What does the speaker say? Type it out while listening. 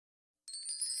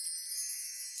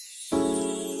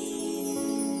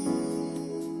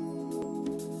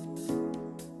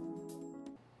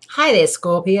Hi there,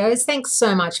 Scorpios. Thanks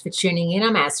so much for tuning in.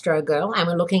 I'm Astrogirl, and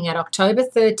we're looking at October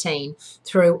 13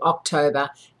 through October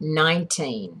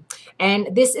 19.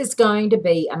 And this is going to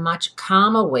be a much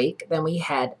calmer week than we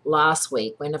had last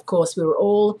week, when, of course, we were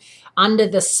all under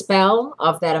the spell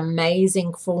of that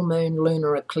amazing full moon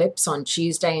lunar eclipse on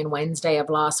Tuesday and Wednesday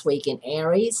of last week in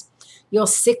Aries, your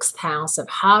sixth house of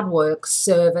hard work,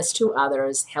 service to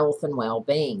others, health, and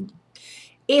well-being.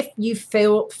 If you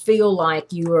feel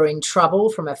like you were in trouble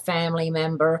from a family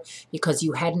member because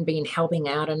you hadn't been helping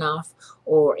out enough,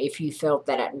 or if you felt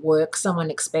that at work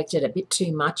someone expected a bit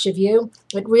too much of you,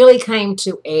 it really came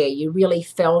to air. You really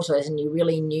felt it, and you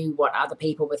really knew what other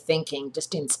people were thinking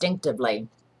just instinctively.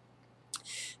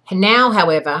 And now,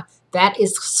 however, that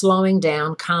is slowing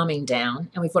down, calming down,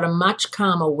 and we've got a much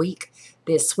calmer week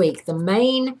this week. The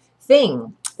main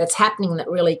thing that's happening that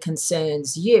really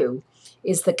concerns you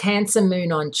is the Cancer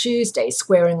moon on Tuesday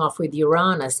squaring off with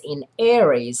Uranus in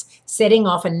Aries, setting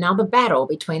off another battle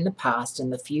between the past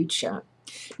and the future.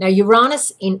 Now,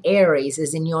 Uranus in Aries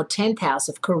is in your 10th house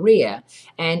of career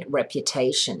and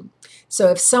reputation. So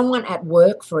if someone at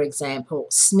work, for example,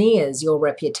 smears your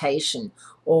reputation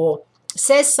or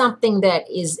says something that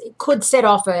could set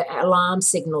off alarm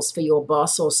signals for your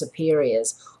boss or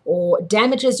superiors, or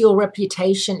damages your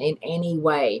reputation in any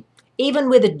way, even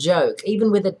with a joke,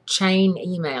 even with a chain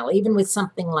email, even with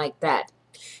something like that,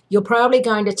 you're probably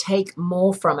going to take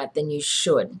more from it than you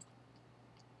should.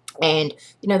 And,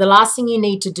 the last thing you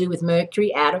need to do with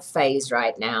Mercury out of phase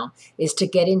right now is to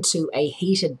get into a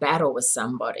heated battle with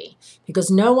somebody,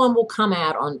 because no one will come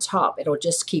out on top. It'll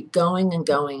just keep going and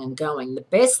going and going. The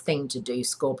best thing to do,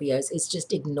 Scorpios, is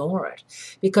just ignore it,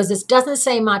 because it doesn't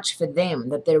say much for them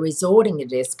that they're resorting to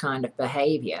this kind of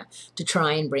behavior to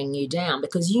try and bring you down,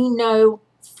 because you know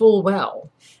full well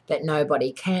that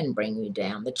nobody can bring you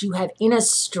down, that you have inner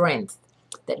strength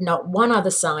that not one other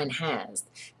sign has.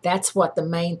 That's what the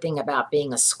main thing about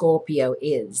being a Scorpio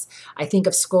is. I think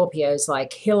of Scorpios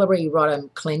like Hillary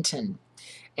Rodham Clinton,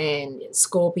 and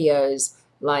Scorpios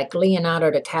like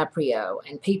Leonardo DiCaprio,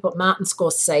 and people, Martin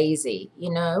Scorsese.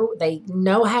 They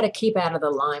know how to keep out of the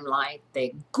limelight.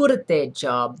 They're good at their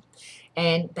job,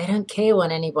 and they don't care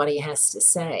what anybody has to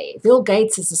say. Bill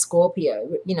Gates is a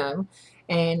Scorpio,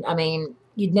 and I mean,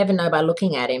 you'd never know by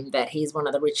looking at him that he's one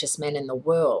of the richest men in the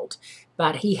world.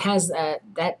 But he has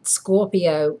that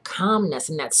Scorpio calmness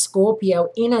and that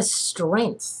Scorpio inner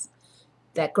strength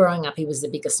that growing up he was the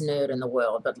biggest nerd in the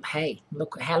world. But hey,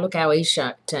 look how he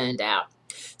turned out.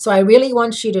 So I really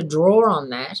want you to draw on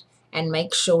that and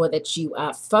make sure that you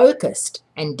are focused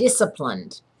and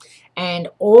disciplined and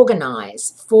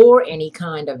organize for any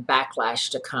kind of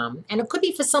backlash to come. And it could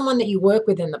be for someone that you work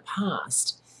with in the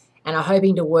past and are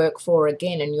hoping to work for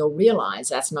again, and you'll realize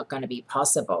that's not going to be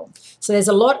possible. So there's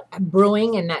a lot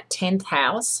brewing in that 10th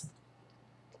house.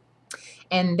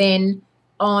 And then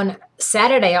on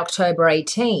Saturday, October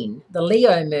 18, the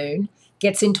Leo moon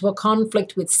gets into a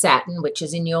conflict with Saturn, which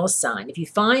is in your sign. If you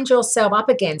find yourself up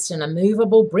against an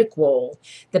immovable brick wall,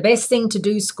 the best thing to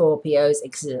do, Scorpios,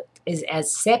 is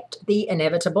accept the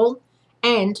inevitable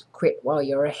and quit while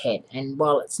you're ahead. And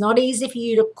while it's not easy for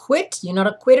you to quit, you're not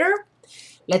a quitter,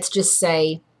 let's just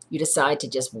say you decide to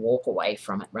just walk away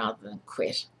from it rather than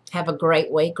quit. Have a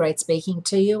great week. Great speaking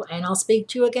to you, and I'll speak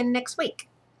to you again next week.